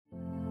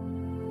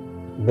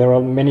There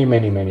are many,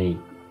 many, many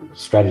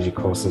strategy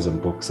courses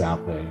and books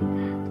out there,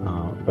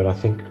 but I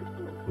think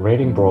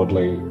reading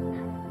broadly,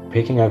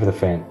 peeking over the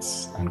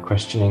fence and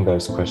questioning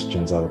those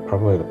questions are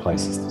probably the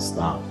places to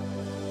start.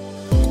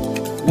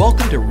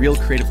 Welcome to Real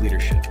Creative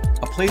Leadership,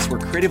 a place where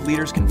creative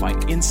leaders can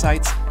find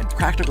insights and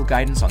practical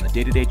guidance on the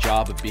day-to-day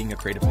job of being a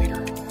creative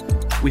leader.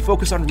 We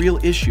focus on real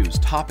issues,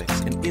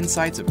 topics, and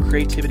insights of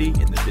creativity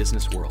in the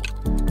business world.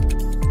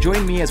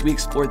 Join me as we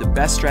explore the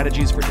best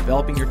strategies for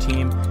developing your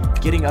team,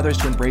 getting others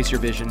to embrace your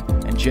vision,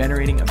 and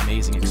generating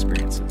amazing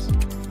experiences.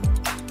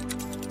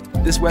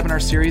 This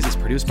webinar series is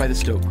produced by the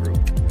Stoke Group.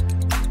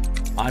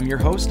 I'm your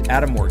host,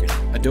 Adam Morgan,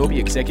 Adobe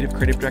Executive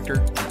Creative Director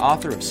and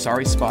author of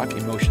Sorry Spock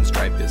Emotions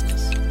Drive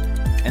Business.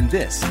 And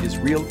this is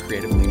Real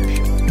Creative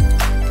Leadership.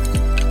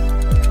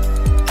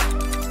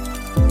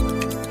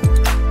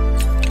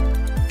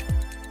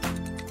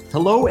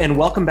 Hello and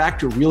welcome back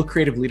to Real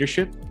Creative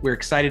Leadership. We're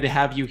excited to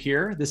have you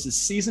here. This is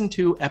Season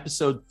 2,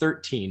 Episode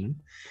 13.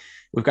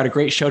 We've got a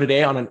great show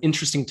today on an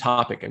interesting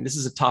topic, and this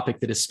is a topic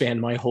that has spanned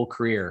my whole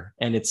career,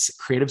 and it's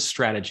creative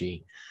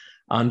strategy.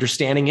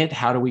 Understanding it,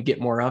 how do we get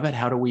more of it?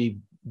 How do we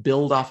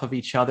build off of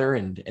each other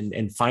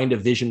and find a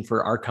vision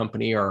for our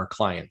company or our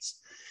clients?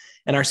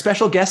 And our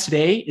special guest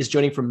today is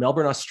joining from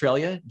Melbourne,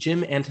 Australia,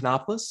 Jim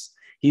Antonopoulos.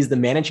 He's the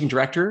Managing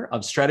Director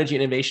of Strategy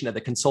and Innovation at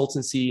the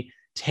consultancy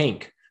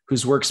Tank,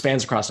 whose work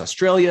spans across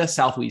Australia,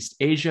 Southeast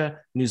Asia,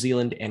 New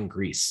Zealand, and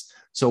Greece.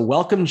 So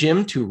welcome,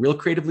 Jim, to Real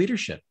Creative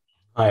Leadership.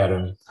 Hi,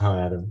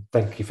 Adam.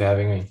 Thank you for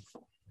having me.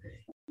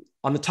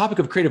 On the topic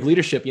of creative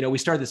leadership, we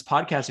started this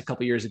podcast a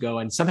couple of years ago,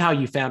 and somehow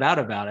you found out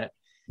about it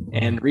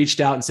and reached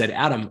out and said,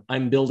 Adam,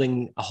 I'm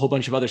building a whole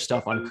bunch of other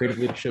stuff on creative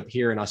leadership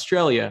here in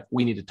Australia.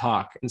 We need to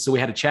talk. And so we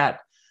had a chat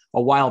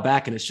a while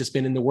back, and it's just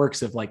been in the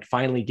works of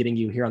finally getting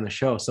you here on the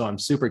show. So I'm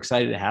super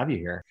excited to have you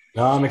here.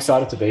 No, I'm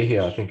excited to be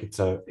here. I think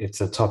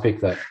it's a topic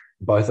that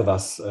both of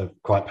us are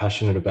quite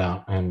passionate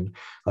about, and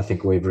I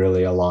think we've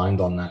really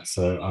aligned on that.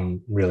 So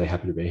I'm really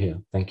happy to be here.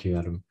 Thank you,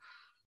 Adam.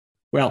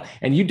 Well,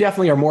 and you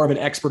definitely are more of an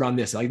expert on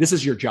this. This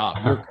is your job.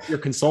 Your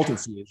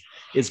consultancy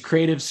is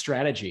creative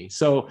strategy.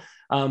 So,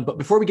 but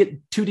before we get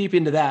too deep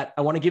into that,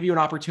 I want to give you an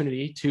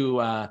opportunity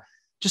to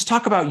just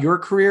talk about your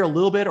career a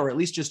little bit, or at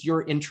least just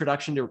your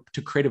introduction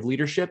to creative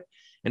leadership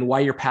and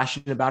why you're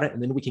passionate about it.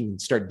 And then we can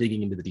start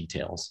digging into the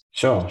details.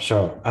 Sure.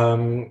 So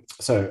I'm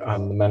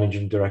the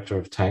Managing Director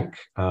of Tank.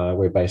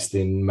 We're based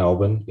in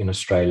Melbourne in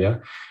Australia,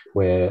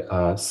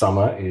 where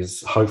summer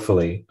is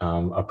hopefully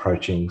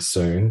approaching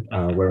soon.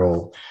 We're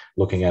all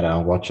looking at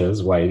our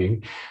watches,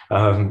 waiting.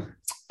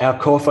 Our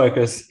core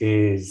focus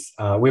is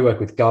we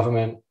work with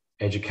government,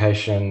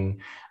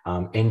 education,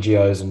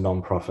 NGOs and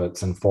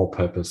nonprofits and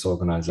for-purpose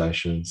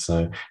organizations.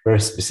 So very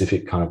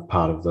specific kind of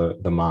part of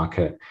the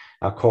market.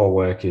 Our core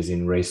work is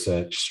in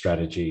research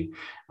strategy,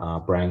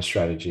 brand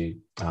strategy,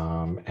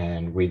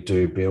 and we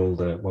do build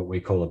what we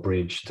call a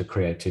bridge to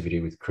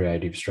creativity with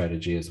creative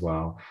strategy as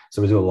well.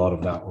 So we do a lot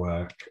of that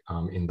work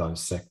in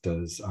those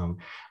sectors. I'm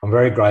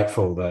very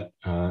grateful that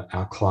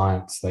our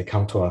clients, they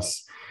come to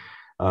us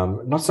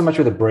not so much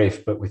with a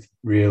brief, but with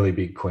really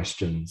big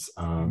questions.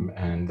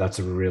 And that's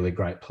a really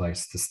great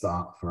place to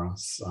start for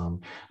us.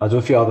 I do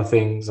a few other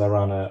things. I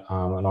run an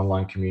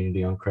online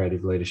community on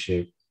creative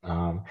leadership.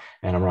 And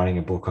I'm writing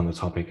a book on the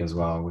topic as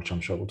well, which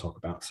I'm sure we'll talk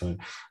about. So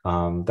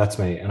that's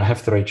me. And I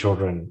have 3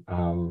 children,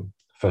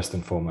 first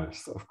and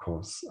foremost, of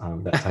course,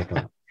 that take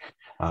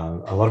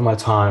a lot of my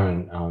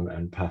time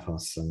and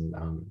pathos,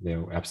 and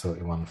they're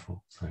absolutely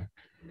wonderful. So.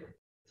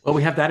 Well,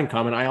 we have that in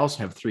common. I also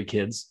have 3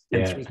 kids,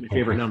 and 3 is my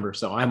favorite number.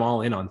 So I'm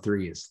all in on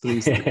 3s.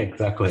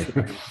 Exactly.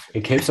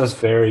 It keeps us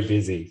very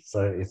busy.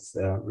 So it's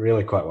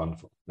really quite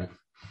wonderful. Yeah.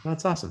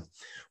 That's awesome.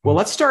 Well,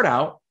 let's start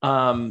out.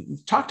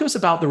 Talk to us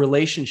about the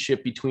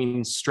relationship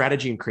between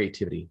strategy and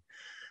creativity.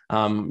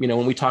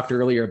 When we talked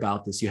earlier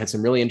about this, you had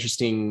some really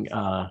interesting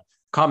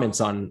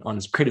comments on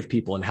creative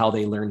people and how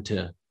they learn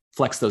to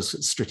flex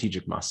those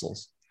strategic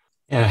muscles.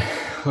 Yeah,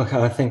 look,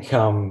 I think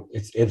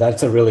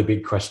that's a really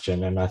big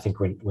question. And I think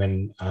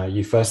when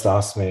you first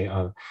asked me,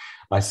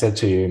 I said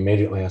to you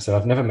immediately, I said,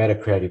 I've never met a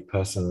creative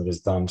person that has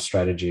done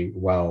strategy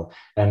well.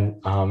 And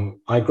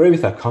I agree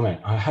with that comment.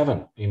 I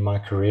haven't in my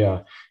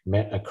career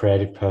met a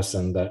creative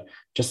person that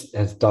just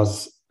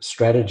does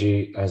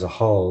strategy as a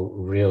whole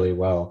really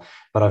well.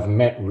 But I've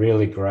met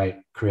really great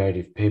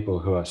creative people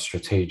who are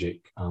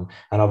strategic. And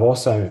I've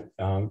also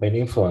been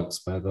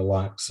influenced by the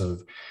likes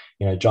of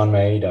John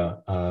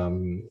Maeda,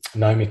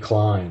 Naomi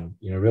Klein,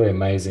 really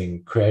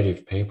amazing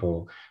creative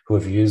people who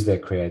have used their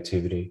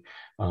creativity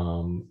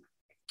to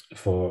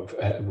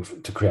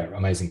create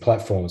amazing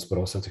platforms, but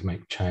also to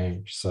make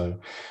change. So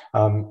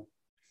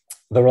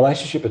the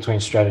relationship between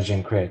strategy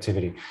and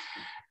creativity,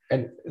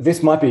 and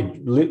this might be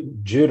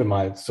due to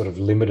my sort of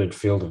limited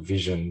field of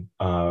vision,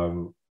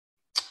 or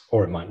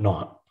it might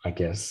not, I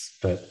guess,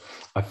 but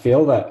I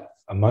feel that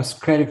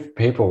most creative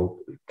people,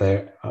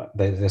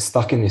 they're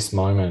stuck in this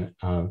moment,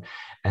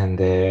 and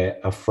they're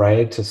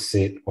afraid to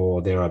sit,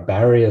 or there are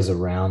barriers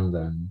around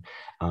them,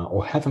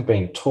 or haven't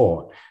been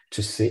taught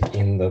to sit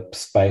in the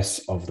space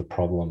of the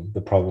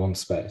problem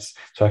space,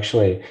 to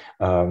actually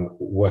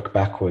work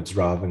backwards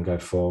rather than go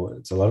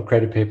forwards. A lot of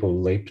creative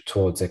people leap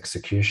towards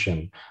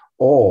execution,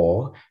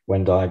 or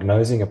when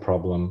diagnosing a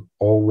problem,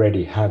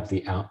 already have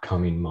the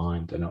outcome in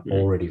mind and are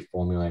already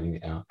formulating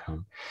the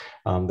outcome.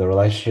 The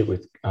relationship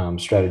with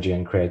strategy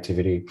and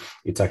creativity,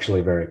 it's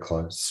actually very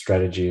close.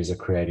 Strategy is a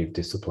creative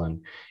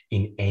discipline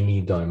in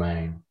any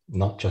domain,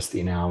 not just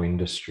in our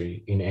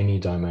industry. In any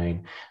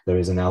domain, there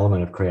is an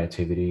element of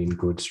creativity in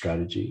good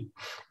strategy.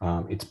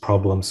 It's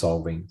problem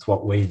solving. It's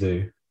what we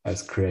do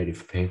as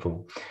creative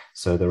people.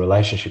 So the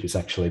relationship is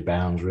actually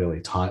bound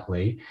really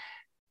tightly.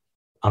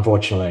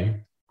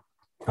 Unfortunately,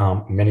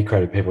 many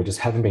creative people just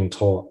haven't been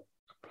taught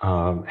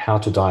how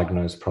to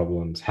diagnose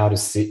problems, how to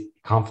sit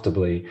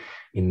comfortably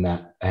in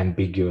that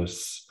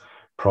ambiguous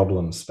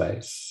problem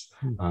space.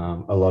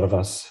 A lot of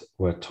us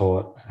were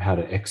taught how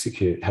to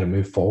execute, how to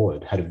move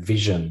forward, how to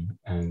vision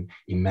and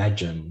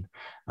imagine.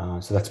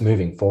 So that's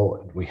moving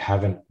forward. We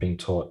haven't been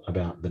taught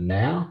about the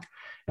now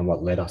and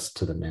what led us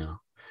to the now.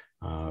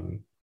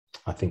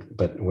 I think,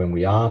 but when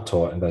we are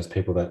taught, and the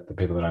people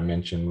that I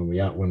mentioned,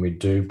 when we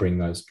do bring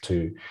those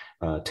two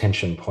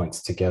tension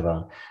points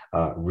together,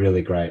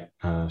 really great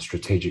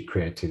strategic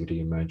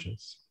creativity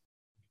emerges.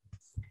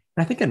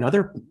 I think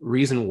another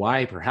reason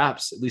why,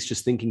 perhaps, at least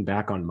just thinking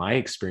back on my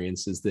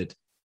experience, is that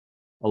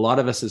a lot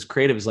of us as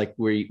creatives, like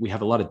we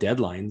have a lot of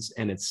deadlines,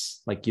 and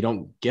it's like you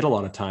don't get a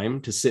lot of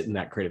time to sit in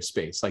that creative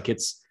space. Like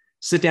it's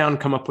sit down,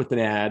 come up with an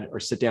ad,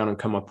 or sit down and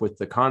come up with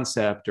the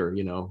concept, or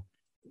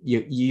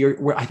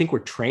I think we're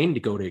trained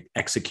to go to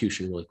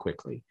execution really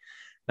quickly.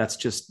 That's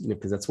just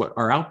because that's what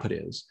our output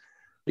is.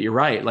 But you're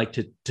right, like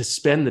to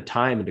spend the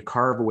time and to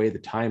carve away the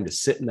time to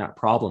sit in that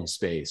problem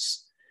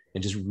space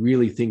and just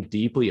really think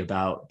deeply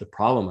about the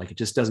problem. Like it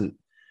just doesn't,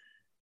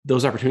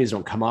 those opportunities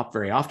don't come up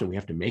very often. We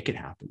have to make it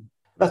happen.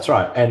 That's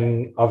right.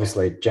 And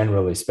obviously,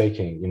 generally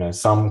speaking,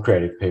 some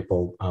creative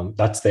people,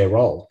 that's their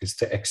role, is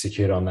to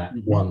execute on that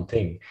one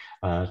thing,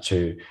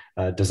 to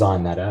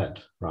design that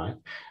ad, right?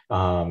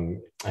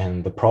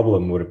 And the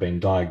problem would have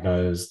been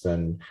diagnosed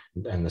and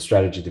the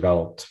strategy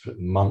developed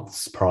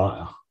months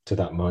prior to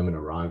that moment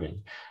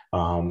arriving.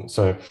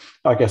 So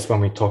I guess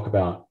when we talk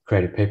about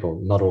creative people,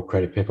 not all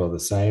creative people are the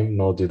same,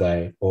 nor do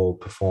they all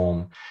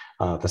perform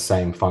the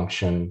same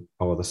function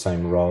or the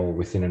same role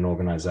within an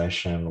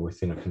organization or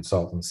within a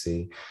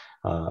consultancy,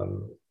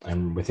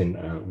 and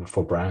within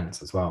for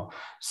brands as well.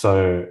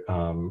 So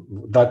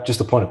that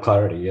just a point of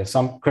clarity. Yeah,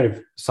 some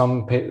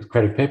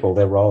creative people,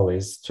 their role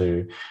is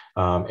to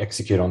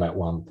execute on that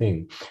one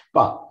thing.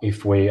 But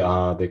if we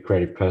are the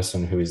creative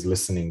person who is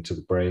listening to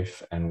the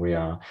brief, and we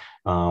are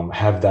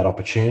have that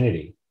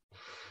opportunity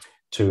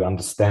to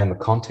understand the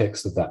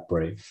context of that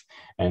brief,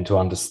 and to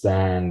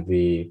understand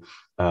the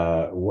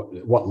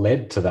what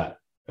led to that,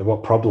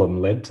 what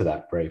problem led to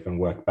that brief, and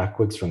work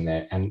backwards from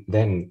there, and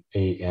then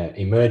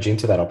emerge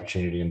into that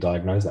opportunity and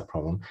diagnose that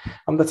problem.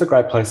 That's a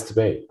great place to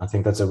be. I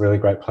think that's a really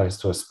great place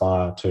to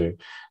aspire to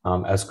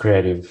as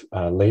creative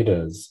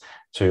leaders,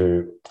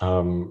 to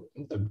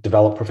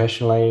develop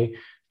professionally,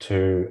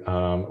 to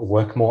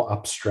work more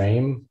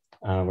upstream,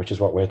 which is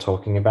what we're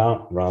talking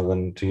about, rather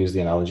than, to use the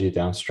analogy,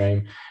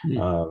 downstream.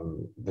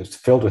 It's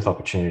filled with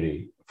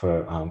opportunity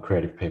for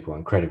creative people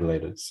and creative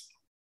leaders.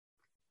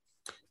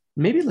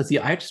 Maybe let's see.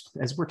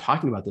 As we're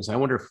talking about this, I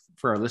wonder if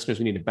for our listeners,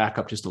 we need to back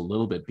up just a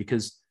little bit,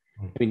 because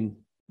I mean,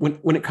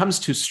 when it comes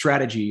to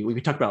strategy,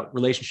 we talk about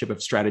relationship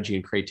of strategy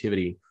and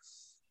creativity,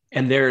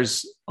 and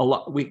there's a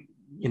lot.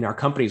 In our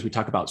companies, we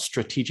talk about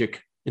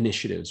strategic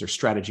initiatives or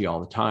strategy all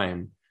the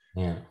time.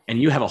 Yeah.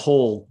 And you have a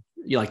whole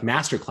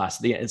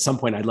masterclass. At some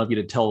point, I'd love you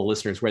to tell the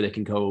listeners where they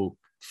can go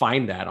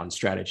find that on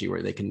strategy,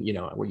 where they can,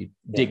 where you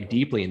dig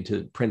deeply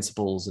into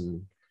principles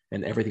and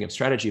everything of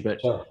strategy.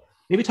 But sure.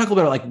 Maybe talk a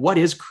little bit about what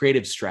is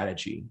creative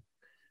strategy?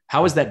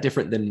 How is that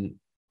different than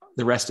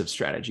the rest of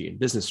strategy and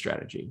business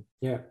strategy?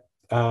 Yeah.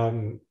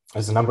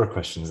 There's a number of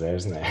questions there,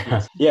 isn't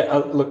there? Yeah.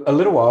 Look, a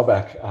little while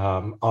back,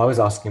 I was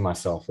asking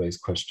myself these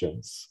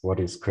questions.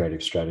 What is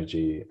creative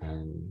strategy?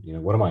 And,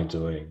 what am I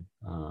doing?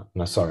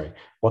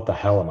 What the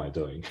hell am I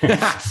doing?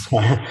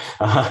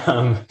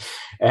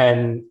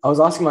 And I was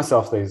asking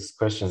myself these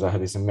questions. I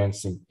had this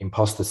immense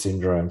imposter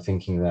syndrome,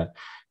 thinking that,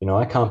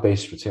 I can't be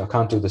strategic. I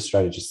can't do the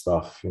strategy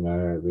stuff,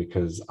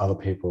 because other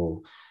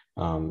people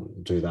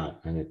do that,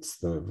 and it's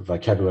the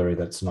vocabulary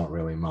that's not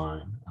really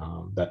mine.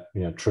 That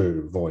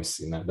true voice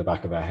in the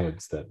back of our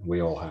heads that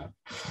we all have.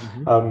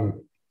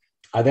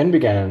 I then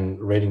began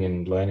reading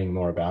and learning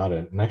more about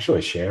it, and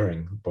actually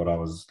sharing what I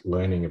was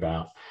learning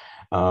about.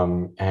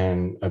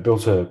 And I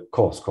built a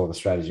course called the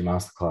Strategy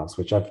Masterclass,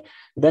 which I've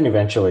then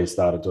eventually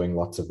started doing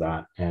lots of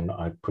that. And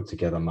I put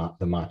together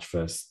the March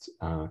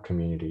 1st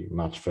community,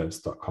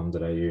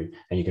 marchfirst.com.au,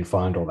 and you can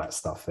find all that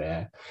stuff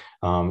there.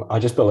 I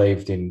just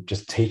believed in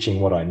just teaching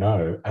what I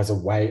know as a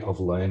way of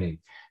learning,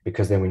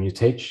 because then when you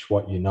teach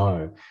what you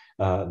know,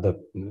 the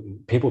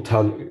people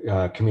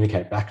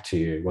communicate back to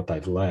you what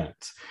they've learned,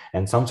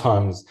 and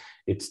sometimes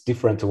it's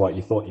different to what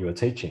you thought you were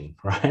teaching,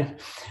 right?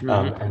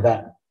 Mm-hmm. And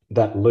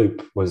that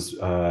loop was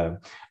a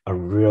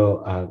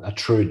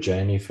true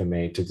journey for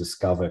me to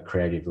discover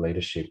creative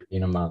leadership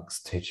in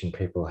amongst teaching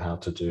people how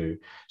to do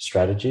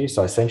strategy.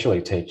 So I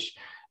essentially teach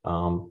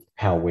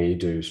how we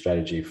do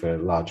strategy for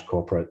large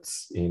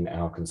corporates in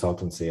our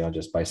consultancy. I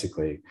just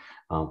basically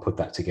put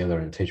that together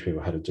and teach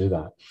people how to do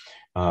that.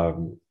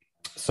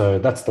 So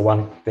that's the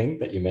one thing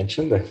that you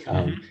mentioned,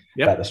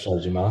 about the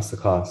strategy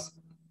masterclass.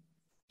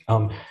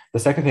 The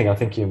second thing I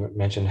think you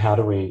mentioned, how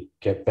do we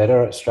get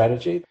better at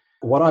strategy?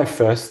 What I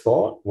first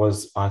thought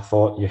was, I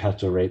thought you had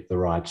to read the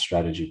right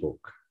strategy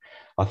book.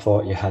 I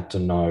thought you had to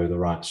know the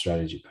right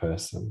strategy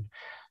person.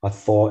 I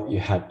thought you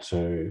had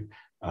to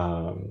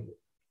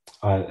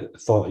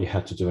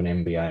do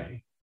an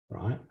MBA,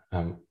 right?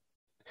 And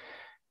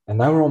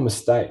they were all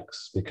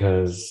mistakes,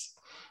 because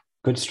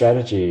good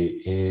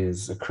strategy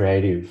is a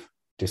creative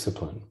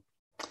discipline.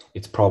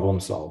 It's problem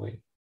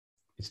solving.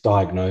 It's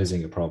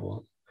diagnosing a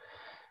problem.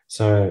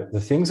 So the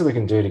things that we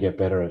can do to get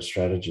better at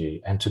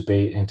strategy and to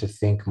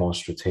think more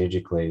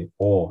strategically,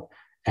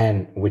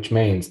 and which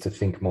means to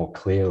think more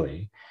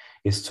clearly,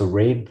 is to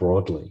read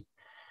broadly,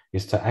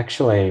 is to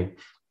actually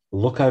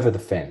look over the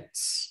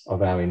fence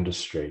of our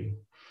industry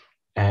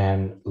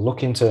and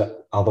look into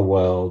other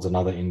worlds and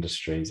other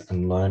industries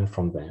and learn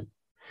from them.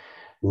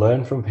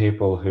 Learn from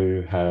people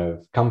who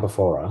have come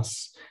before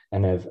us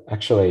and have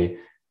actually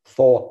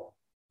thought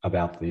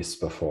about this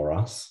before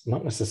us,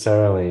 not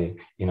necessarily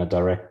in a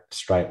direct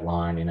straight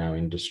line in our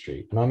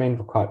industry. And I mean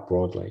quite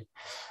broadly.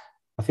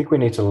 I think we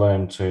need to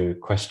learn to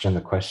question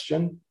the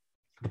question.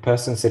 The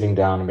person sitting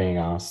down and being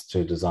asked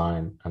to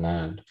design an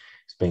ad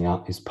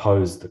is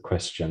posed the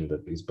question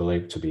that is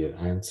believed to be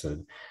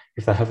answered.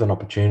 If they have an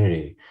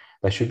opportunity,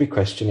 they should be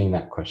questioning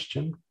that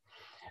question.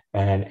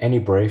 And any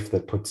brief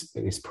that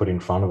is put in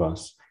front of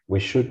us,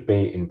 we should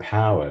be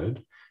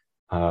empowered,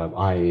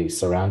 i.e.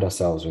 surround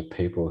ourselves with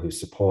people who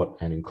support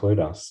and include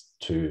us,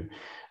 to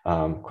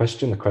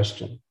question the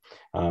question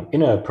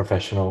in a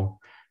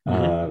professional,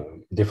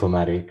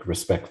 diplomatic,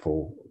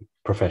 respectful,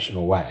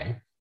 professional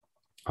way.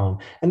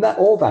 And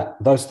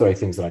those three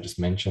things that I just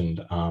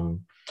mentioned,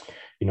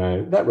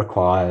 that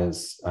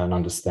requires an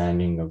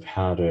understanding of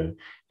how to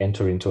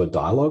enter into a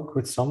dialogue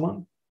with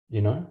someone.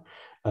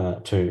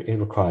 It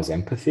requires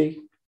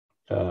empathy,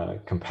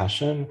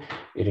 compassion.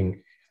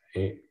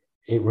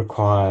 It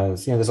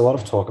requires, there's a lot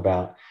of talk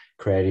about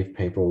creative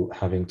people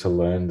having to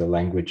learn the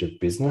language of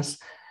business.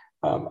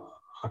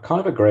 I kind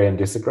of agree and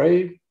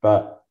disagree,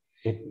 but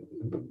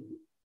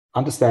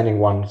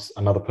understanding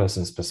another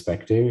person's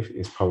perspective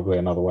is probably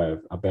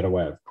a better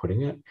way of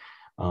putting it.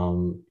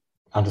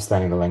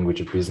 Understanding the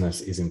language of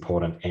business is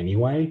important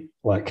anyway,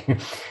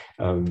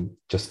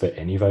 just for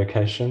any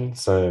vocation.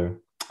 So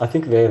I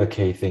think they're the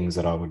key things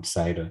that I would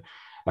say to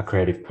a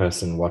creative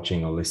person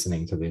watching or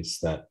listening to this,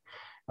 that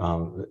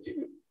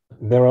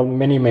there are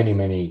many, many,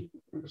 many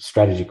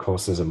strategy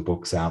courses and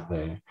books out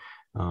there.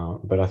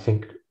 But I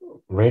think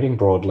reading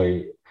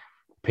broadly,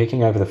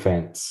 peeking over the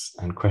fence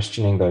and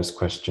questioning those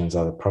questions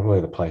are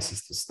probably the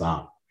places to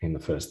start in the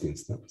first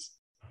instance.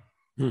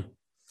 No,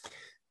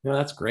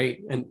 that's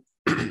great. And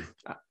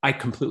I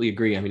completely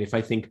agree. I mean, if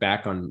I think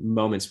back on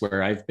moments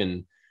where I've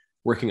been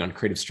working on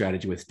creative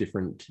strategy with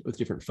different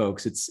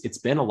folks, it's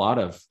been a lot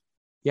of,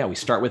 we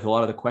start with a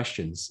lot of the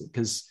questions,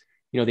 because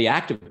the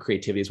act of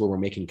creativity is where we're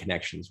making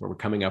connections, where we're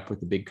coming up with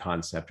the big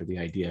concept or the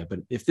idea. But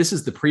if this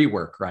is the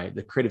pre-work, right,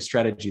 the creative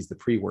strategy is the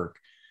pre-work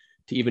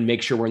to even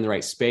make sure we're in the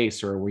right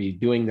space, or are we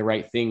doing the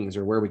right things,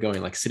 or where are we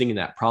going, like sitting in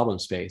that problem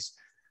space.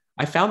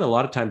 I found that a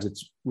lot of times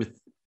it's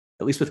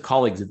at least with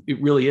colleagues,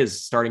 it really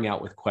is starting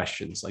out with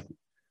questions,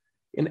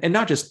 and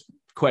not just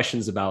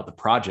questions about the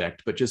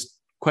project, but just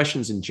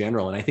questions in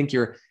general. And I think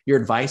your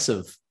advice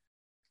of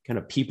kind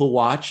of people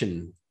watch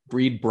and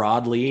read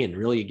broadly and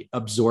really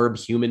absorb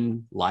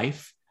human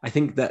life, I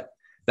think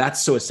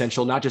that's so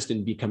essential, not just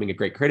in becoming a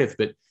great creative,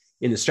 but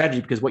in the strategy,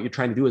 because what you're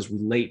trying to do is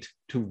relate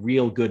to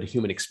real good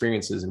human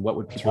experiences and what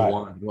would people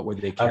want, and what would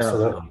they care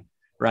about,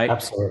 right?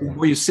 Absolutely. The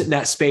more you sit in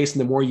that space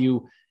and the more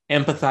you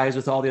empathize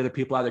with all the other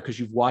people out there because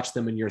you've watched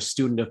them and you're a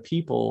student of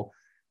people,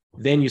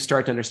 then you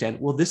start to understand,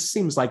 well, this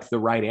seems like the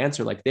right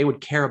answer. Like they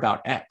would care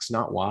about X,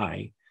 not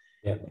Y.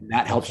 Yeah, and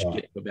that helps you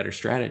get a better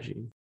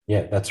strategy.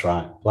 Yeah, that's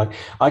right. Like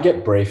I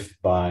get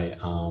briefed by,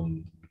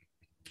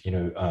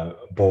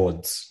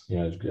 boards,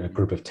 a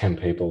group of 10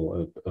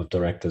 people of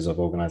directors of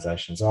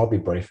organizations. I'll be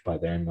briefed by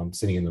them. I'm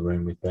sitting in the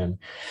room with them.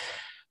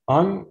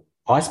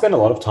 I spend a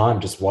lot of time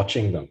just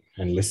watching them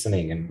and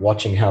listening and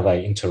watching how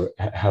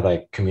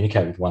they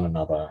communicate with one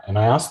another. And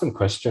I ask them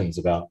questions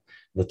about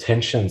the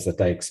tensions that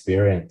they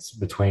experience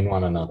between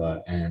one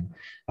another and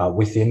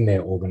within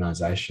their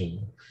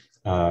organization,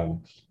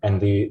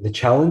 and the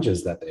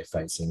challenges that they're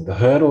facing, the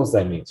hurdles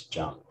they need to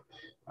jump.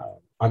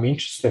 I'm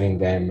interested in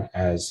them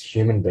as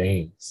human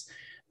beings.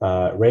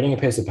 Reading a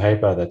piece of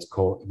paper that's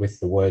called with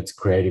the words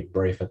creative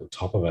brief at the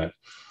top of it,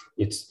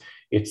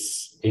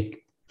 it's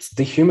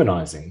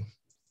dehumanizing.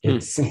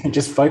 It's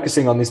just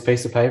focusing on this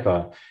piece of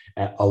paper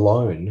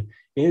alone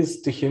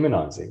is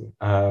dehumanizing.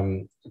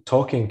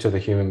 Talking to the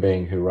human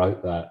being who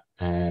wrote that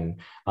and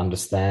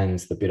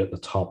understands the bit at the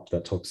top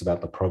that talks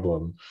about the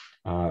problem,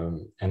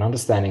 and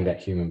understanding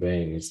that human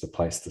being is the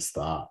place to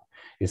start,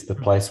 is the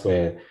place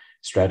where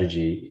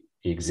strategy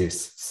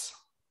exists.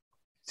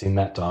 It's in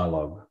that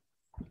dialogue.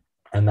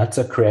 And that's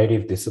a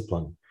creative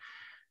discipline.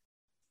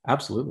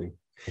 Absolutely.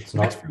 It's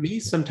not for me.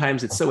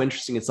 Sometimes it's so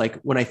interesting. It's like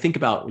when I think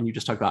about, when you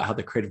just talk about how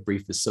the creative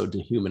brief is so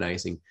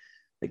dehumanizing,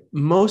 like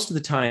most of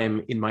the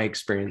time in my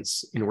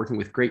experience in working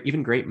with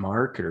even great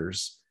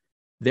marketers,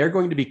 they're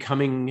going to be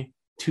coming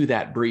to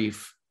that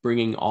brief,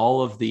 bringing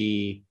all of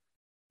the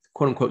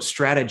quote unquote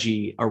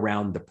strategy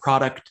around the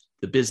product,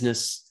 the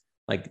business,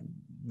 like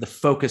the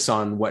focus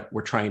on what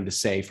we're trying to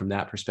say from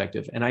that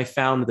perspective. And I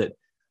found that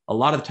a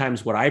lot of the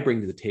times what I bring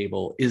to the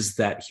table is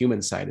that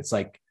human side. It's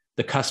like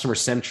the customer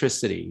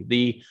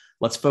centricity,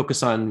 let's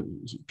focus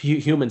on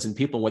humans and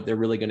people, what they're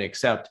really going to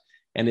accept.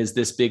 And is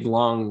this big,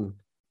 long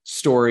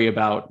story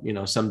about,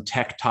 some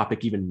tech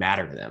topic even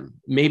matter to them?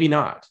 Maybe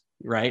not,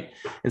 right?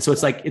 And so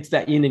it's like, it's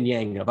that yin and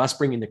yang of us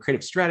bringing the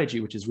creative strategy,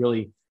 which is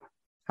really,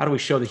 how do we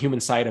show the human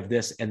side of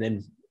this and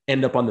then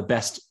end up on the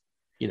best,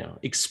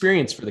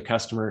 experience for the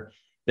customer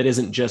that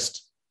isn't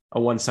just a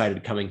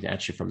one-sided coming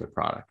at you from the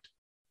product.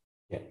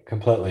 Yeah,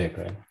 completely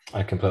agree.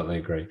 I completely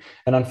agree.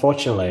 And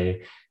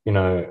unfortunately,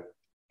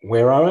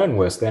 we're our own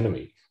worst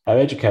enemy.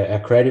 Our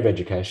creative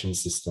education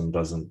system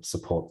doesn't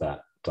support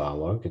that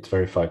dialogue. It's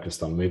very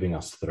focused on moving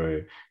us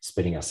through,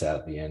 spitting us out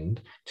at the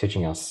end,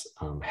 teaching us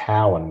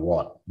how and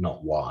what,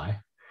 not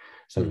why.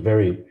 So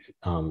very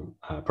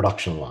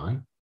production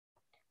line.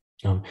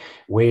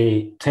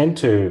 We tend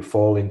to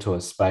fall into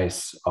a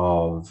space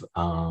of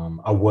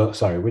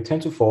we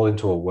tend to fall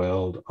into a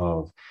world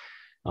of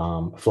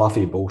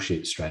fluffy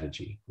bullshit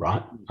strategy,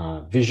 right?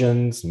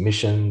 Visions,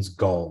 missions,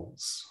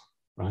 goals,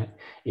 right?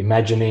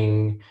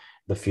 Imagining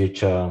the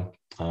future,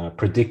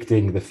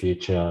 predicting the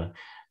future,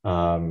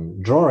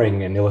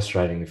 drawing and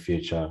illustrating the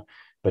future,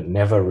 but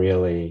never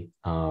really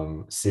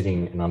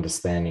sitting and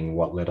understanding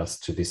what led us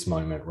to this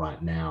moment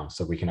right now,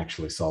 so we can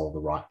actually solve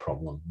the right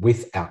problem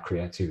with our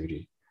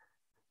creativity,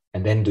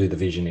 and then do the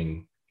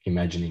visioning,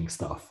 imagining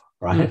stuff,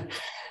 right?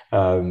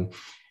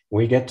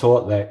 We get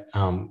taught that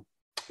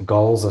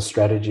goals are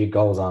strategy,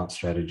 goals aren't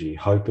strategy,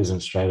 hope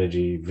isn't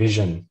strategy,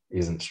 vision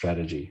isn't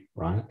strategy,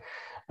 right?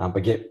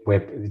 But yet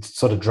it's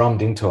sort of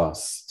drummed into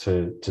us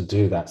to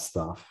do that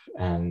stuff.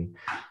 And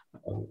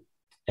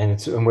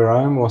we're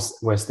our own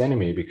worst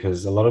enemy,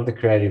 because a lot of the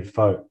creative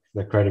folk,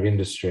 the creative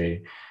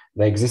industry,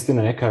 they exist in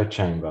an echo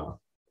chamber,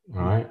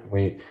 right?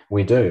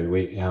 We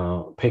do.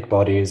 Our peak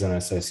bodies and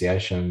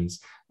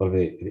associations,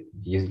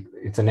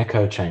 it's an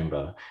echo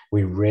chamber.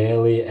 We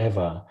rarely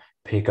ever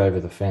peek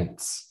over the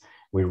fence.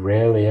 We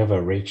rarely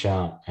ever reach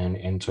out and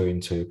enter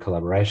into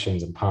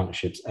collaborations and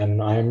partnerships.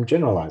 And I am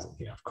generalizing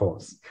here, of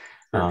course,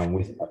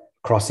 with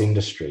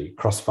cross-industry,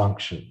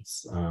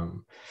 cross-functions.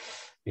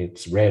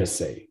 It's rare to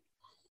see.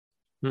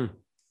 Well,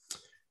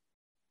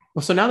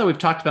 so now that we've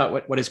talked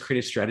about what is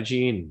creative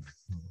strategy and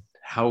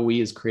how we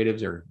as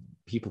creatives or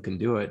people can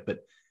do it,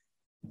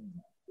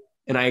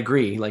 and I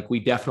agree, like we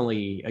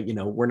definitely,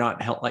 we're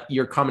not like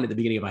your comment at the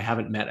beginning of, I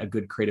haven't met a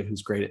good creative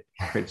who's great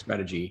at creative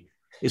strategy,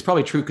 is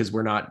probably true, because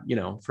we're not,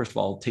 first of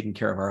all, taking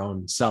care of our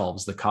own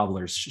selves, the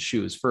cobbler's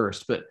shoes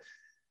first. But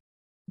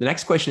the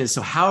next question is,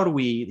 so how do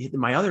we,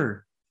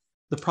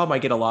 the problem I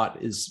get a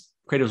lot is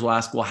creatives will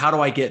ask, well, how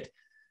do I get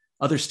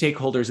other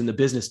stakeholders in the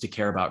business to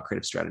care about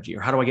creative strategy?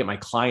 Or how do I get my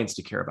clients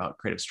to care about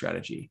creative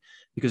strategy?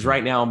 Because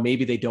right now,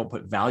 maybe they don't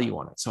put value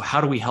on it. So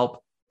how do we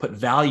help put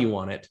value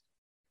on it,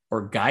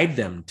 or guide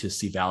them to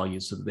see value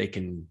so that they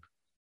can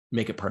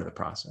make it part of the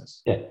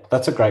process? Yeah,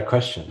 that's a great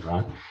question,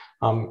 right?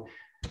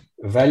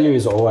 Value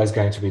is always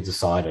going to be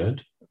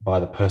decided by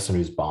the person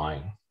who's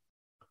buying.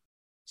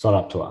 It's not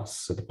up to us.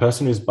 So the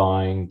person who's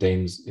buying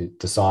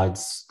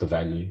decides the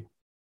value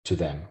to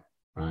them,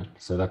 right?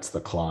 So that's the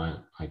client,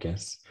 I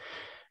guess.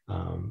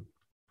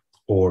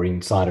 Or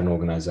inside an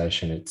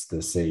organization, it's the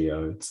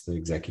CEO, it's the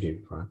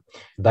executive, right?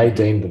 They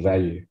deem the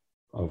value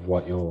of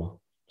what you're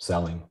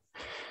selling.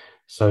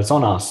 So it's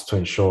on us to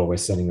ensure we're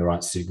sending the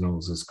right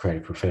signals as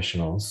creative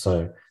professionals,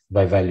 so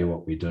they value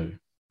what we do.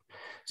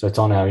 So it's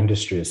on our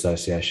industry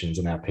associations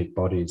and our peak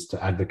bodies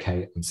to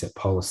advocate and set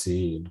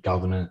policy and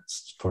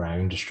governance for our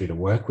industry to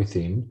work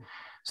within,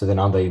 so then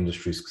other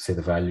industries see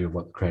the value of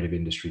what the creative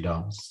industry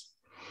does.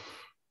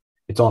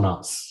 It's on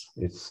us.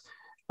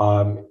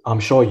 I'm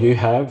sure you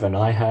have, and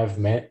I have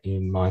met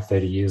in my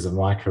 30 years of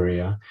my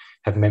career,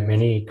 have met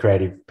many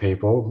creative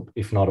people,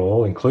 if not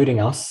all, including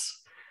us,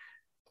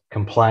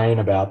 complain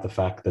about the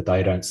fact that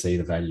they don't see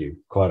the value,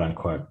 quote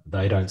unquote.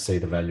 They don't see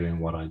the value in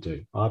what I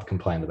do. I've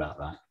complained about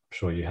that. I'm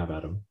sure you have,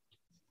 Adam,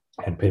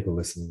 and people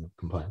listening have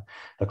complained.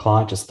 The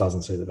client just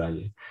doesn't see the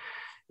value.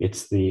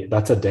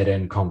 That's a dead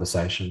end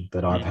conversation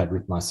that I've had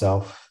with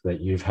myself,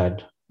 that you've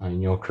had in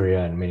your career,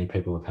 and many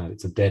people have had.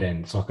 It's a dead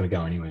end. It's not going to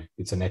go anywhere.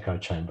 It's an echo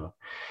chamber.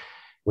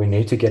 we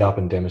need to get up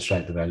and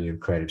demonstrate the value of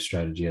creative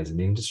strategy as an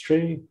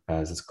industry,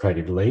 as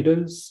creative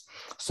leaders,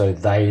 so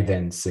they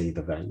then see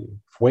the value.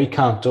 If we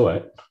can't do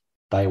it,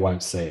 they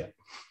won't see it.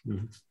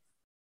 Mm-hmm.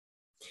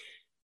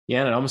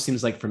 Yeah, and it almost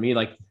seems like for me,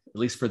 like at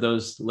least for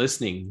those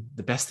listening,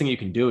 the best thing you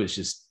can do is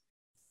just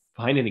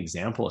find an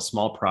example, a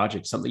small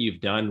project, something you've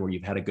done where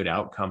you've had a good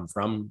outcome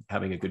from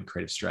having a good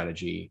creative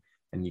strategy,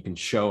 and you can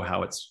show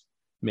how it's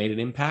made an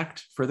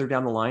impact further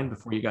down the line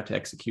before you got to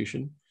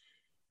execution,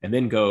 and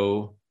then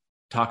go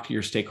talk to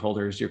your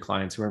stakeholders, your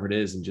clients, whoever it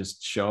is, and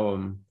just show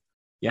them,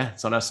 yeah,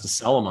 it's on us to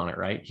sell them on it,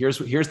 right? Here's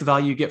the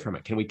value you get from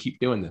it. Can we keep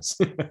doing this?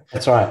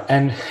 That's right.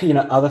 And,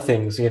 other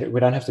things, we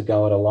don't have to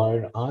go it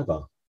alone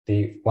either.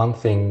 The one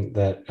thing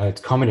that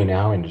it's common in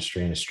our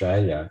industry in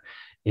Australia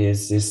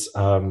is this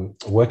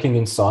working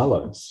in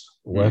silos,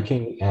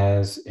 working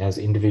as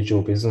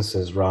individual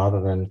businesses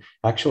rather than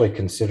actually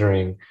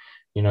considering,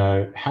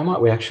 how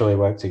might we actually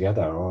work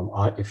together?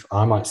 Or if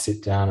I might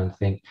sit down and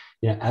think,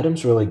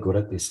 Adam's really good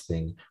at this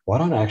thing. Why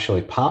don't I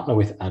actually partner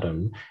with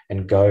Adam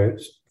and go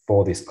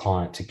for this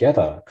client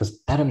together?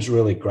 Because Adam's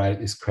really great at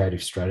this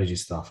creative strategy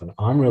stuff and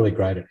I'm really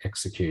great at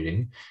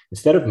executing.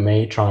 Instead of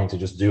me trying to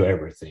just do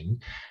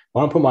everything, I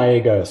want to put my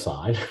ego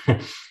aside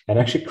and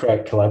actually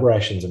create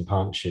collaborations and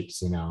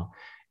partnerships in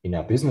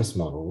our business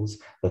models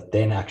that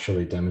then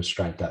actually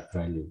demonstrate that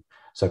value.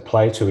 So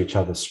play to each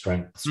other's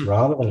strengths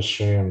rather than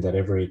assume that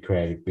every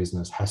creative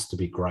business has to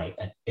be great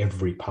at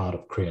every part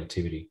of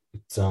creativity.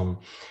 It's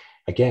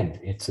again,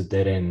 it's a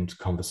dead-end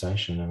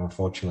conversation, and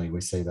unfortunately,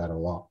 we see that a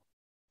lot.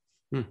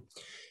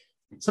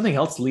 Something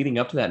else leading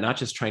up to that, not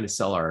just trying to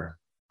sell our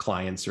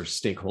clients or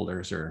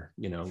stakeholders or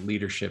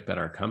leadership at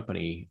our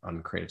company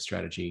on creative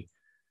strategy.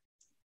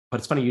 But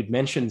it's funny, you'd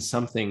mentioned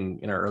something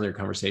in our earlier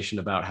conversation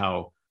about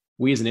how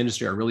we as an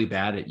industry are really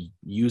bad at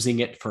using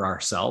it for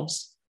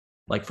ourselves,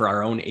 like for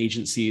our own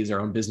agencies, our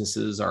own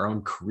businesses, our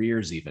own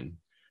careers even.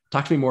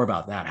 Talk to me more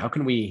about that. How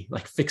can we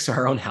fix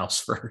our own house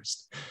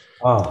first?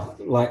 Oh,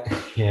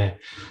 yeah.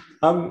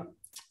 I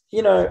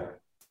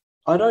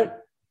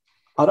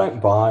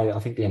don't buy, I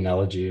think the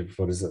analogy of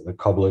the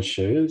cobbler's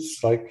shoes.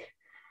 I've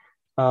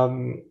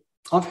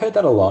heard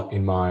that a lot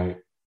in my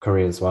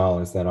career as well,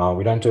 is that,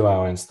 we don't do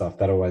our own stuff.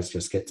 That always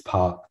just gets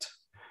parked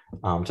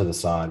to the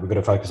side. We've got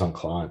to focus on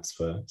clients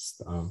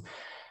first.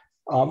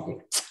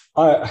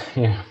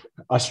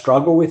 I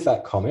struggle with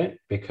that comment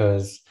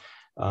because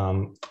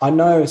I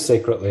know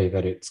secretly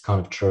that it's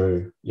kind of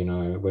true.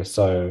 We're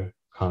so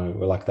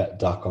we're like that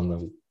duck on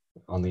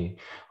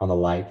the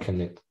lake,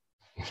 and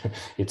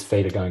its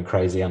feet are going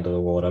crazy under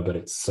the water, but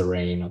it's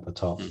serene at the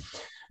top.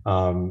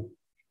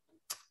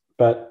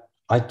 But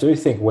I do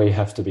think we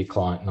have to be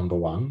client number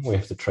one. We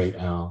have to treat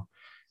our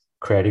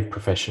creative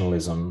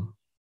professionalism,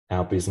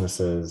 our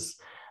businesses,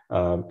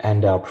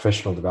 and our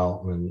professional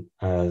development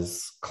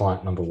as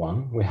client number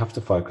one. We have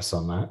to focus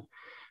on that,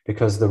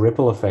 because the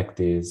ripple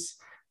effect is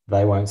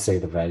they won't see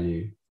the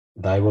value.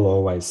 They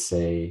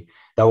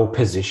will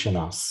position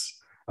us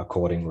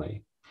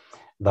accordingly.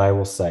 They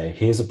will say,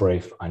 here's a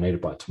brief, I need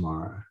it by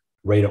tomorrow.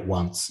 Read it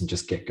once and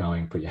just get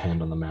going, put your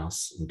hand on the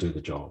mouse and do the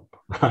job,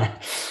 right?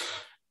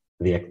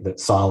 That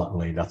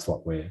silently, that's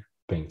what we're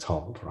being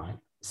told, right?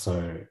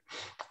 So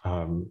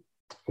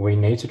we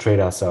need to treat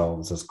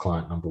ourselves as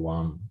client number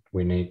one.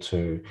 We need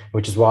to,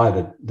 which is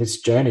why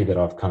this journey that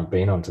I've kind of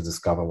been on to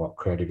discover what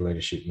creative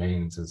leadership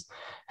means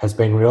has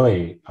been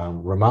really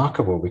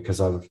remarkable,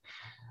 because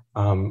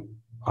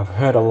I've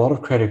heard a lot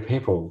of creative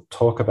people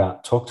talk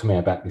to me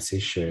about this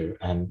issue,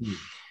 and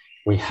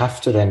we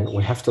have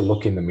to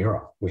look in the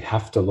mirror. We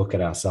have to look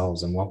at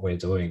ourselves and what we're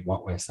doing,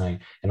 what we're saying,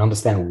 and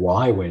understand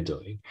why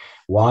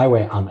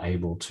we're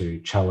unable to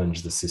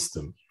challenge the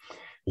system,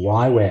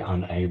 why we're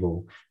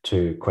unable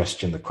to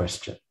question the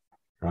question,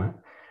 right?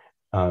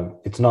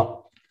 It's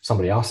not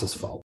somebody else's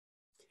fault.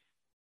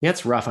 Yeah,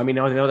 it's rough. I mean,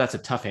 I know that's a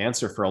tough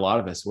answer for a lot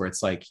of us, where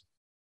it's like,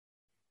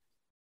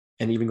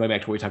 and even going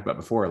back to what we talked about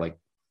before,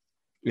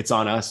 it's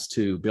on us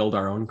to build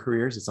our own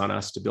careers. It's on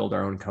us to build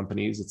our own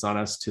companies. It's on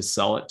us to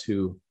sell it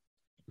to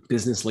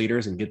business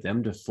leaders and get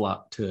them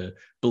to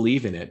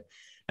believe in it.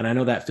 And I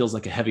know that feels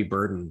like a heavy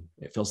burden.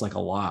 It feels like a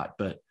lot,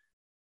 but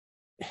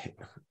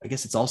I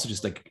guess it's also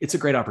just it's a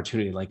great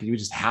opportunity. You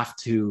just have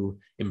to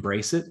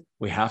embrace it.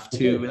 We have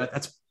to,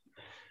 that's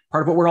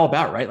part of what we're all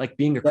about, right?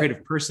 Being a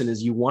creative person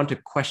is you want to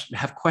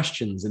have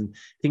questions and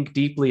think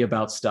deeply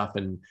about stuff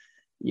and,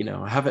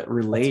 have it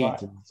relate. Right.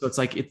 So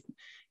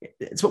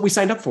it's what we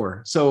signed up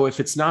for. So if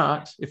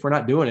we're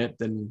not doing it,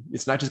 then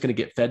it's not just going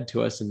to get fed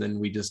to us. And then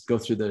we just go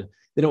through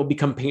then it will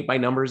become paint by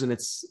numbers, and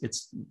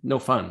it's no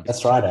fun.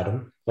 That's right,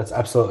 Adam. That's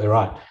absolutely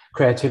right.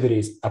 Creativity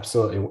is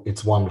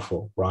it's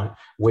wonderful, right?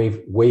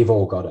 We've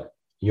all got it.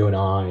 You and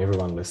I,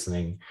 everyone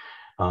listening,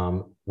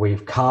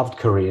 we've carved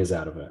careers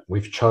out of it.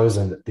 We've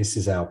chosen that this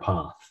is our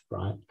path,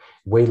 right?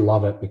 We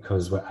love it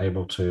because we're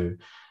able to,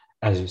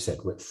 as you said,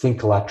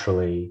 think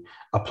laterally,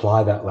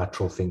 apply that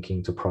lateral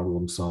thinking to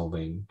problem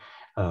solving.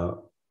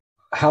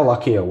 How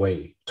lucky are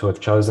we to have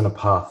chosen a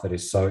path that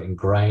is so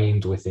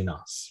ingrained within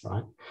us,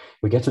 right?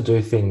 We get to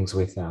do things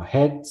with our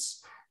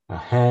heads, our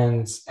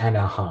hands, and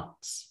our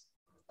hearts,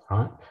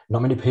 right?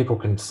 Not many people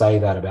can say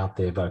that about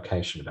their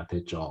vocation, about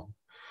their job.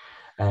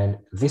 And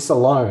this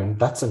alone,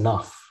 that's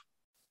enough,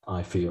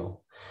 I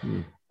feel.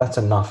 That's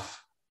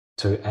enough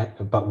to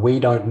act, but we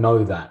don't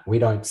know that. We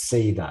don't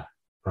see that,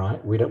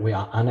 right? We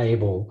are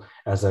unable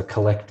as a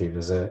collective,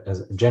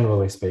 as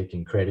generally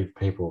speaking, creative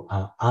people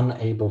are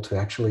unable to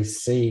actually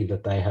see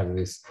that they have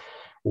this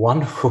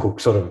wonderful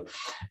sort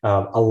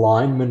of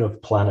alignment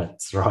of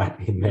planets, right,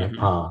 in their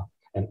path.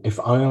 And if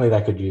only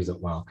they could use it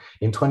well.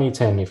 In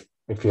 2010,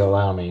 if you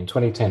allow me, in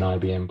 2010,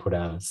 IBM put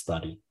out a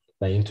study.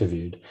 They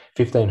interviewed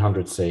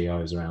 1,500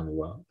 CEOs around the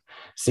world,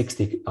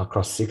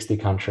 across 60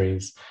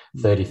 countries,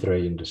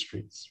 33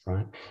 industries,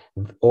 right?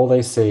 All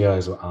these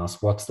CEOs were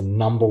asked, what's the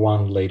number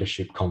one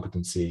leadership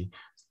competency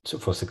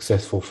for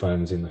successful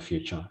firms in the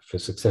future, for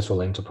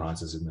successful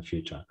enterprises in the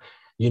future?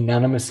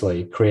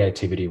 Unanimously,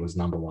 creativity was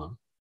number one.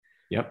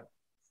 Yep.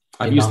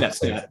 I've used that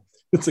stat.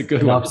 It's a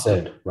good one. Enough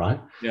said, right?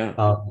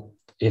 Yeah.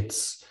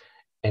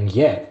 And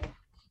yet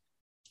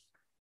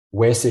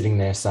we're sitting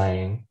there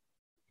saying,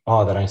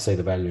 oh, they don't see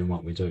the value in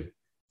what we do.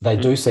 They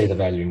do see the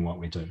value in what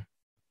we do,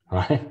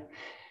 right?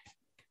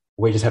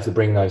 We just have to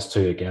bring those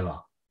two together.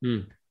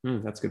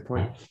 That's a good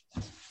point.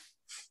 Right?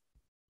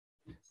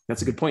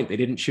 That's a good point. They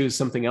didn't choose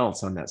something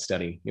else on that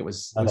study. They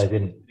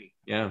didn't.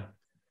 Yeah.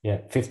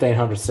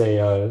 1,500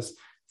 CEOs,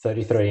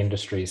 33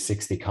 industries,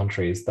 60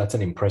 countries. That's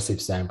an impressive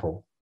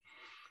sample.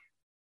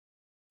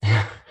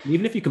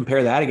 Even if you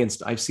compare that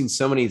against, I've seen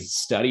so many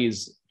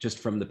studies just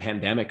from the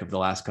pandemic of the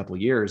last couple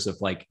of years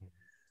of like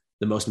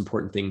the most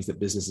important things that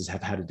businesses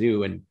have had to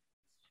do. And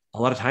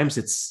a lot of times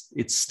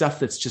it's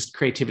stuff that's just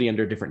creativity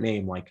under a different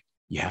name. Like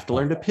you have to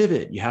learn to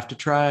pivot. You have to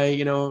try,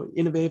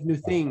 innovative new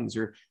things,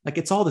 or like,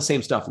 it's all the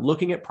same stuff,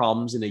 looking at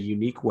problems in a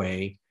unique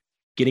way,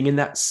 sitting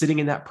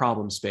in that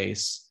problem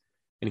space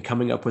and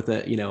coming up with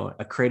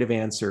a creative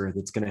answer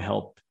that's going to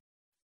help,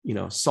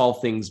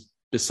 solve things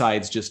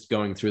besides just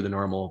going through the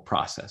normal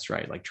process,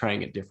 right? Like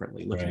trying it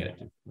differently, looking at it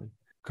differently.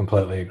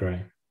 Completely agree.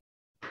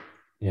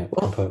 Yeah,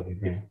 completely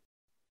agree.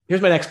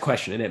 Here's my next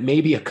question, and it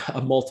may be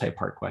a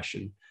multi-part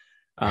question.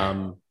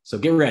 So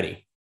get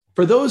ready.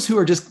 For those who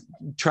are just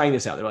trying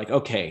this out, they're like,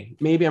 okay,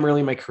 maybe I'm early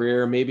in my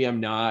career, maybe I'm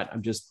not.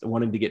 I'm just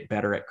wanting to get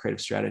better at creative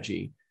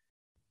strategy.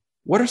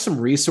 What are some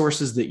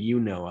resources that you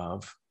know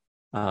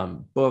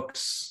of?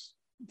 Books,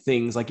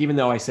 things like, even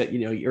though I said,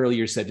 earlier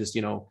you said just,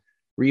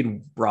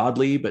 read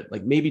broadly, but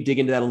like maybe dig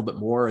into that a little bit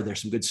more. Are there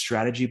some good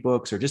strategy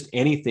books or just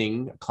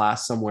anything, a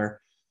class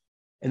somewhere?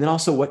 And then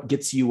also what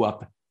gets you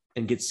up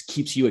and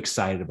keeps you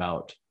excited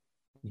about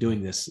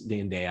doing this day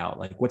in, day out?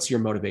 Like what's your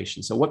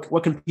motivation? So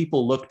what can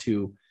people look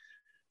to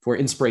for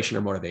inspiration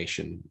or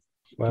motivation?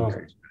 Well,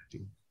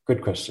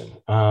 good question.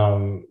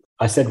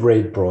 I said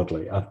read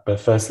broadly, but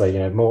firstly,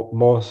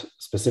 more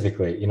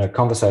specifically,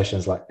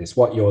 conversations like this,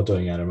 what you're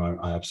doing, Adam,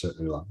 I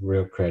absolutely love.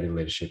 Real Creative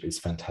Leadership is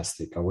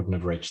fantastic. I wouldn't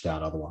have reached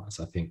out otherwise.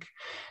 I think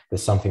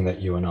there's something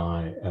that you and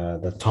I,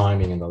 the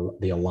timing and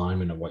the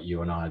alignment of what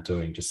you and I are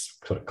doing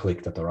just sort of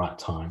clicked at the right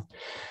time.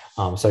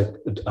 So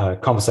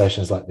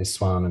conversations like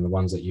this one and the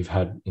ones that you've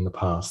had in the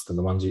past and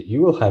the ones that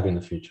you will have in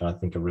the future, I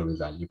think are really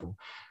valuable.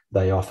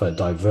 They offer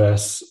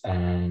diverse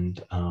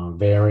and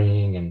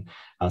varying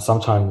and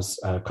sometimes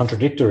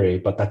contradictory,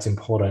 but that's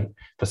important,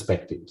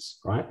 perspectives,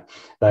 right?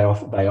 They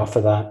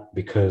offer that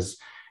because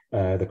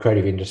the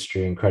creative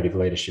industry and creative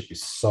leadership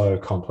is so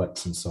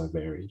complex and so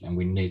varied, and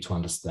we need to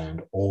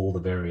understand all the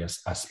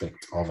various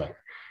aspects of it.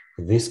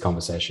 This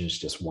conversation is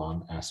just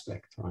one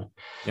aspect, right?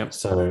 Yep.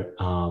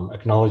 So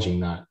acknowledging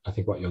that, I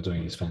think what you're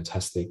doing is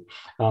fantastic.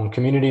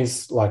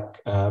 Communities like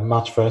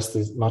March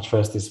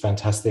 1st is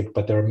fantastic,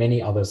 but there are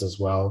many others as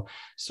well.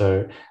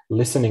 So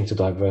listening to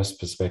diverse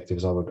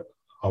perspectives, I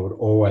would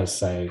always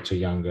say to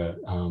younger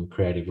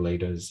creative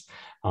leaders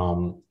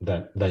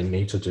that they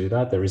need to do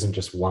that. There isn't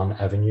just one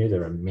avenue,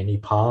 there are many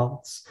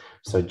paths.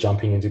 So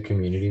jumping into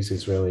communities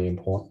is really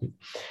important.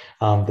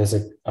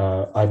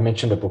 I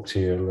mentioned a book to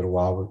you a little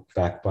while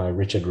back by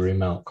Richard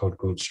Rumelt called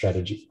Good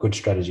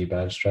Strategy,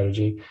 Bad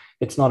Strategy.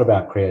 It's not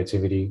about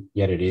creativity,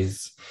 yet it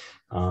is.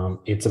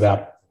 It's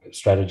about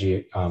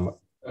strategy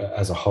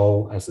as a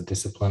whole, as a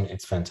discipline.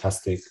 It's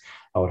fantastic.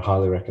 I would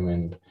highly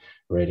recommend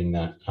reading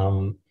that.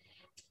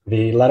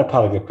 The latter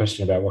part of your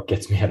question about what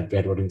gets me out of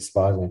bed, what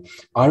inspires me,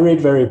 I read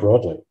very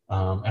broadly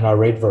and I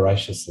read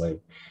voraciously.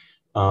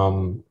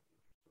 I'll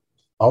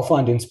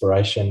find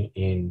inspiration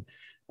in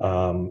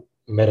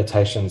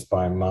Meditations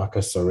by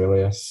Marcus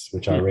Aurelius,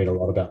 which I read a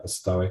lot about the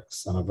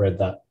Stoics, and I've read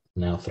that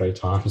now 3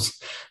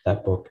 times,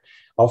 that book.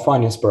 I'll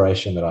find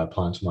inspiration that I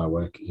apply to my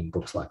work in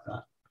books like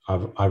that.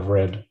 I've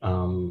read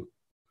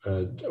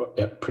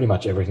pretty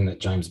much everything that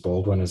James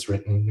Baldwin has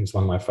written. He's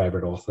one of my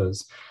favorite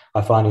authors. I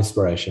find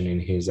inspiration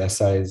in his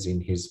essays, in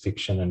his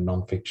fiction and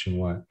non-fiction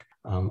work.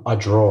 I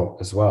draw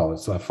as well,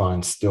 so I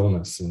find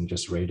stillness in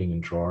just reading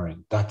and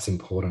drawing. That's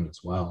important as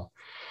well.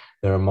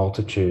 There are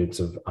multitudes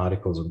of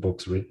articles and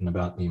books written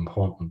about the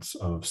importance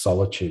of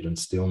solitude and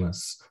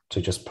stillness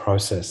to just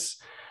process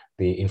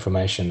the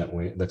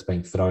information that's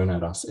being thrown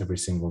at us every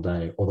single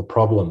day, or the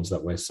problems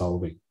that we're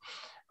solving.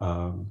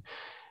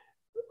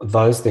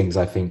 Those things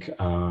I think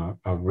are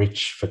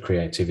rich for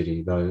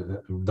creativity,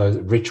 those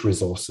rich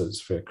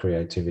resources for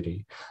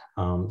creativity.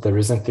 There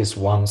isn't this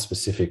one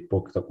specific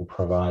book that will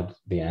provide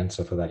the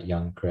answer for that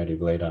young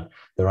creative leader.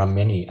 There are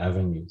many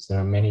avenues, there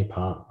are many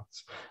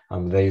paths.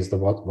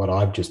 What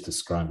I've just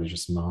described is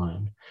just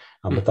mine,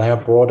 but they are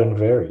broad and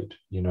varied.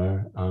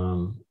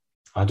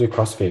 I do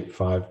CrossFit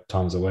 5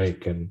 times a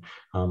week, and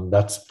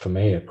that's for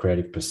me a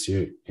creative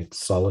pursuit. It's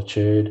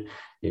solitude.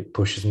 It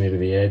pushes me to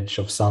the edge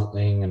of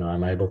something, and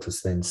I'm able to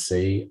then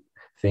see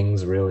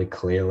things really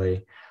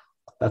clearly.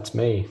 That's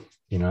me.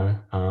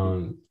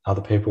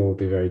 Other people will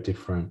be very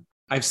different.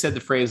 I've said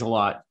the phrase a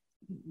lot.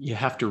 You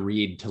have to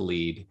read to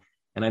lead,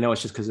 and I know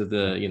it's just because of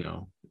the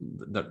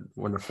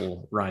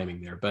wonderful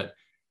rhyming there, but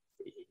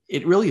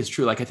it really is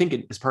true. Like, I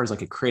think as far as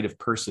like a creative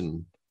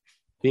person,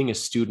 being a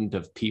student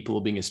of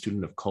people, being a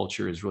student of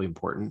culture is really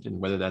important. And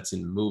whether that's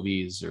in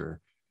movies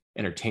or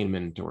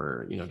entertainment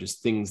or,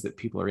 just things that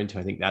people are into,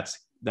 I think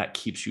that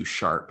keeps you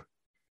sharp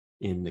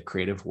in the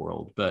creative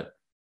world. But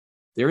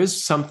there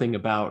is something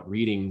about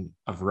reading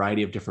a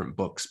variety of different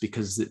books,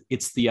 because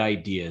it's the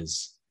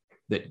ideas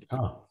that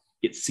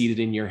get seated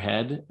in your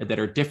head that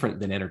are different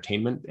than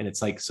entertainment. And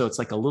it's like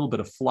a little bit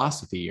of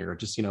philosophy, or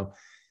just,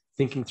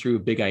 thinking through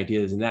big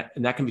ideas. And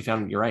that can be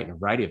found, you're right, in a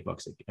variety of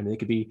books. It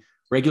could be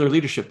regular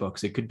leadership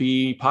books. It could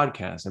be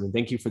podcasts.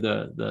 Thank you for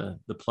the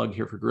plug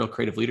here for Real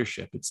Creative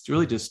Leadership. It's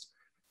really just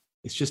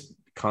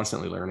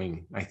constantly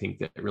learning. I think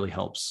that it really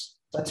helps.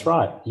 That's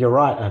right. You're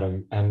right,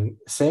 Adam. And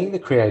seeing the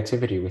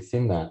creativity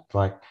within that,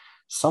 like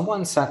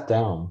someone sat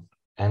down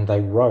and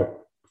they wrote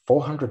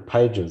 400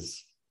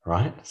 pages,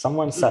 right?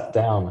 Someone sat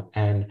down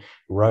and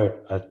wrote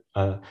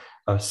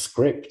a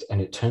script,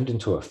 and it turned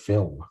into a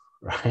film,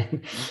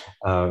 right?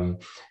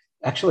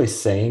 Actually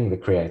seeing the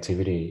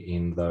creativity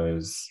in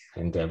those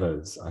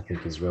endeavors, I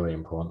think, is really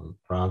important,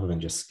 rather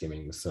than just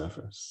skimming the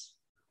surface.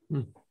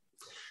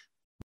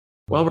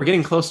 Well, we're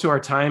getting close to our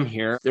time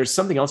here. There's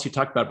something else you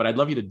talked about, but I'd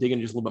love you to dig in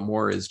just a little bit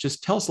more. Is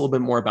just tell us a little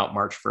bit more about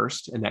March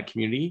 1st and that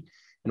community,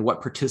 and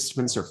what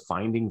participants are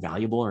finding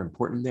valuable or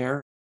important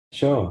there.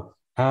 Sure.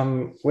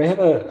 We have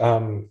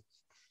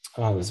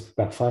there's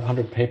about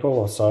 500 people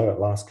or so at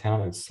last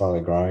count. It's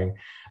slowly growing.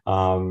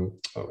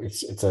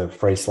 It's a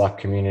free Slack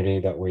community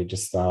that we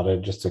just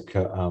started just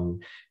to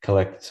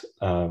collect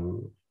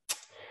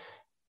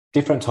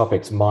different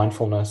topics: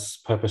 mindfulness,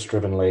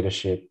 purpose-driven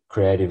leadership,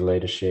 creative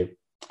leadership,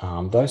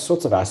 those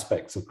sorts of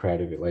aspects of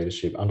creative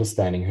leadership,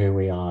 understanding who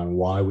we are and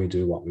why we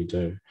do what we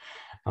do.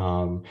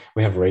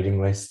 We have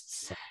reading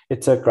lists.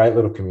 It's a great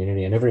little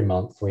community, and every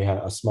month we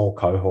have a small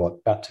cohort,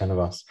 about 10 of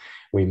us.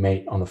 We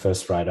meet on the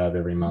first Friday of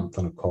every month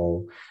on a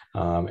call,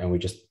 and we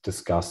just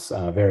discuss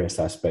various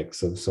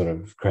aspects of sort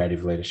of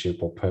creative leadership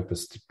or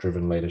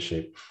purpose-driven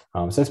leadership.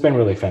 So it's been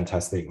really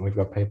fantastic. We've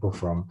got people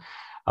from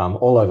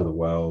all over the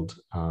world,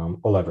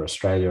 all over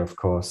Australia, of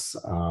course,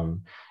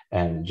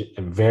 and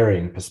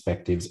varying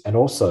perspectives, and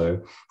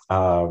also,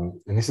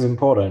 and this is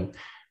important,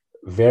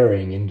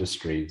 varying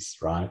industries,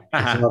 right?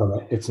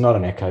 It's not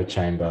an echo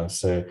chamber.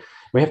 So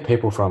we have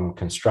people from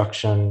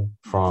construction,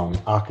 from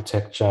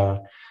architecture,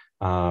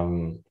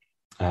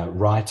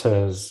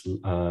 writers,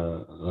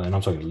 and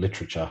I'm talking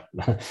literature,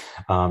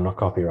 not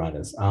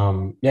copywriters.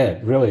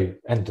 Really,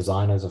 and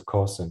designers, of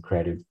course, and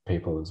creative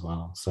people as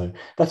well. So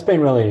that's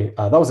been really,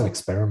 that was an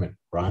experiment,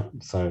 right?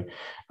 So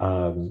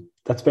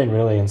that's been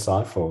really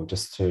insightful,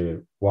 just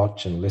to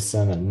watch and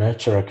listen and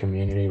nurture a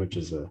community, which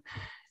is a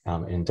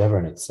endeavor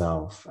in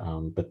itself.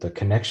 But the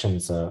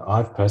connections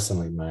I've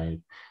personally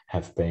made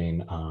have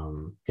been,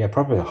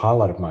 probably the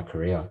highlight of my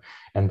career.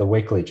 And the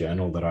weekly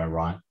journal that I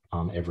write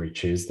every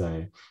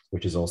Tuesday,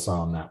 which is also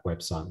on that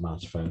website,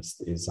 March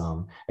 1st, is,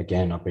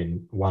 again, I've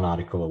been one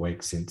article a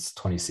week since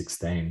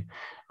 2016.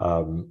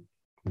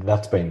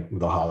 That's been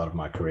the highlight of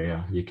my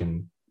career. You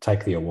can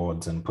take the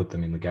awards and put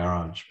them in the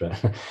garage,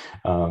 but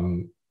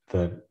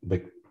the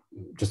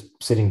just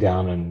sitting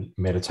down and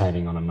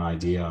meditating on an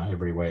idea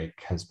every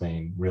week has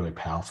been really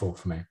powerful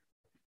for me.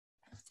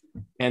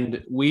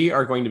 And we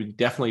are going to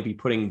definitely be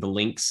putting the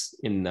links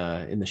in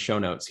the show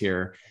notes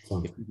here.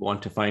 If you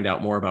want to find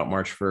out more about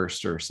March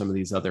 1st or some of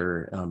these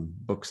other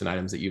books and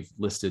items that you've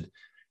listed.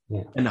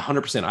 Yeah. And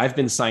 100%, I've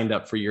been signed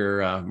up for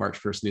your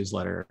March 1st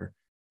newsletter,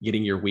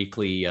 getting your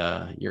weekly,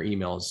 your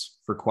emails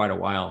for quite a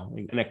while.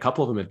 And a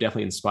couple of them have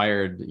definitely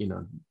inspired,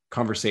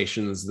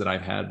 conversations that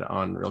I've had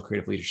on Real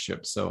Creative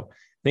Leadership. So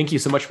thank you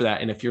so much for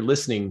that. And if you're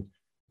listening,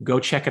 go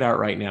check it out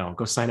right now.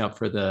 Go sign up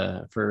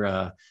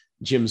for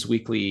Jim's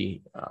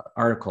weekly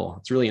article.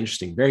 It's really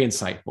interesting, very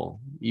insightful.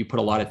 You put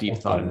a lot of deep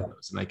thought into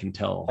those, and I can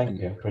tell. Thank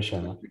you.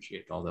 Appreciate that.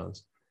 Appreciate all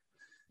those.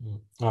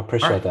 I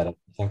appreciate that.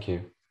 Thank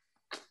you.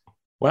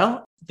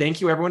 Well,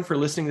 thank you everyone for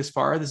listening this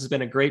far. This has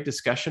been a great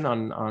discussion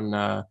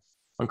on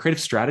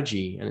creative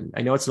strategy. And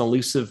I know it's an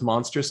elusive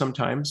monster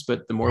sometimes,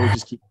 but the more we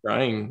just keep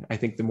trying, I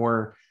think the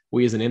more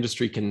we as an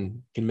industry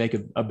can make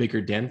a bigger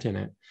dent in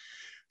it.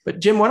 But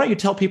Jim, why don't you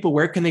tell people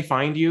where can they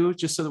find you,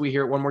 just so that we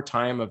hear it one more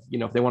time of,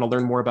 if they want to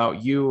learn more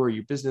about you or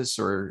your business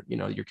or,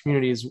 your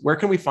communities, where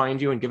can we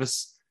find you, and give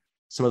us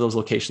some of those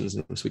locations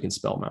so we can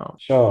spell them out.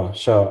 Sure.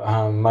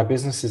 My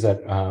business is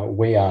at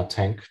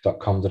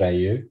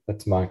wearetank.com.au.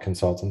 That's my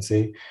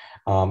consultancy.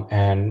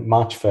 And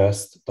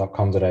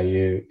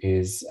march1st.com.au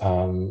is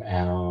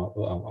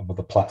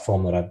the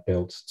platform that I've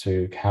built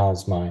to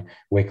house my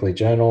weekly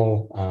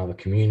journal, the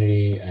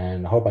community,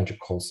 and a whole bunch of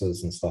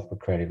courses and stuff for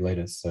creative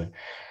leaders. So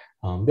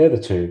they're the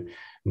two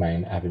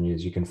main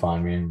avenues you can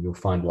find me, and you'll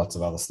find lots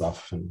of other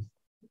stuff and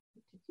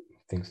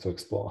things to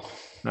explore.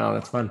 No,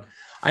 that's fun.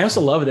 I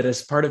also love that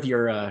as part of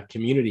your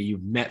community,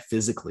 you've met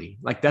physically.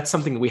 Like that's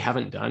something we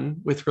haven't done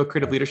with Real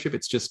Creative Leadership.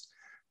 It's just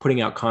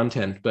putting out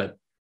content, but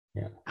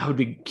I would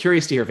be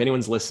curious to hear if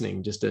anyone's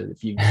listening,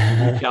 if you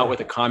reach out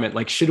with a comment,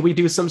 like, should we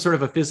do some sort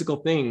of a physical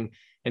thing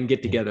and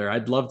get together?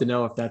 I'd love to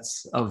know if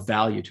that's of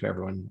value to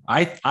everyone.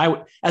 I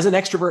as an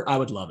extrovert, I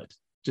would love it.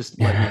 Just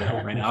let me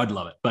know right now. I would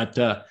love it.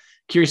 But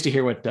curious to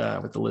hear what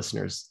the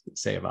listeners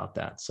say about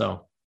that.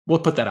 So we'll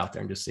put that out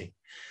there and just see.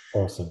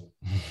 Awesome.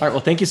 All right.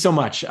 Well, thank you so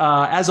much.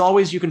 As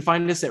always, you can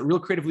find us at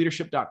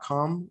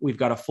realcreativeleadership.com. We've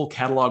got a full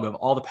catalog of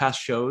all the past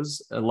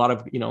shows. A lot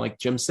of, like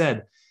Jim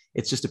said,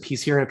 it's just a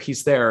piece here and a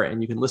piece there, and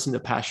you can listen to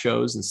past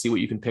shows and see what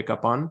you can pick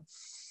up on.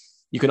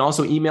 You can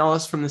also email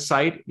us from the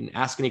site and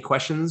ask any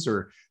questions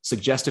or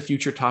suggest a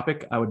future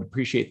topic. I would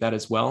appreciate that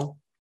as well.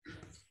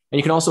 And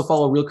you can also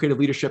follow Real Creative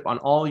Leadership on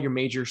all your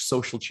major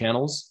social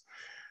channels.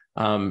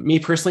 Me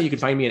personally, you can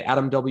find me at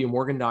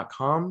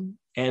adamwmorgan.com.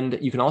 And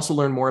you can also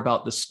learn more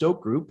about the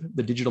Stoke Group,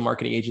 the digital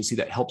marketing agency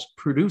that helps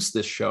produce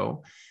this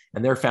show.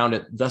 And they're found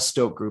at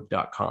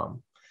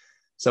thestokegroup.com.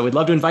 So we'd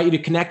love to invite you to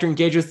connect or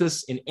engage with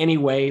us in any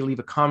way. Leave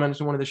a comment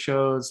on one of the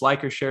shows,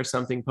 like or share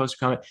something, post a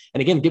comment.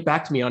 And again, get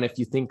back to me on if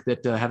you think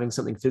that having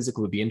something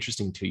physical would be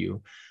interesting to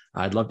you.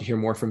 I'd love to hear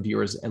more from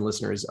viewers and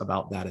listeners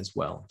about that as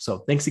well. So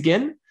thanks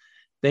again.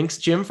 Thanks,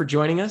 Jim, for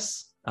joining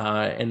us.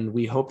 And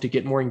we hope to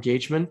get more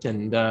engagement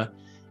and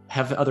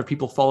have other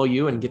people follow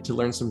you and get to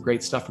learn some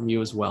great stuff from you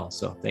as well.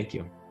 So thank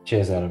you.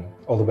 Cheers, Adam.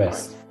 All the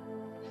best.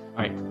 All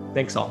right.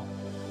 Thanks all.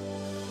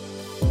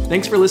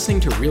 Thanks for listening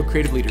to Real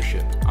Creative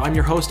Leadership. I'm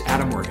your host,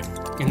 Adam Morgan,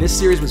 and this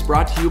series was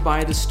brought to you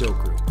by the Stoke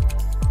Group.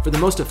 For the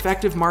most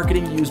effective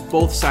marketing, use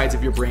both sides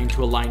of your brain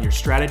to align your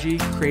strategy,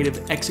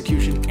 creative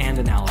execution, and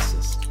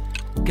analysis.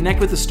 Connect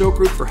with the Stoke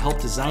Group for help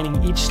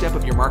designing each step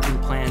of your marketing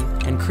plan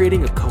and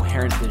creating a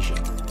coherent vision.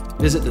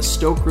 Visit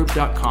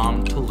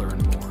thestokegroup.com to learn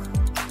more.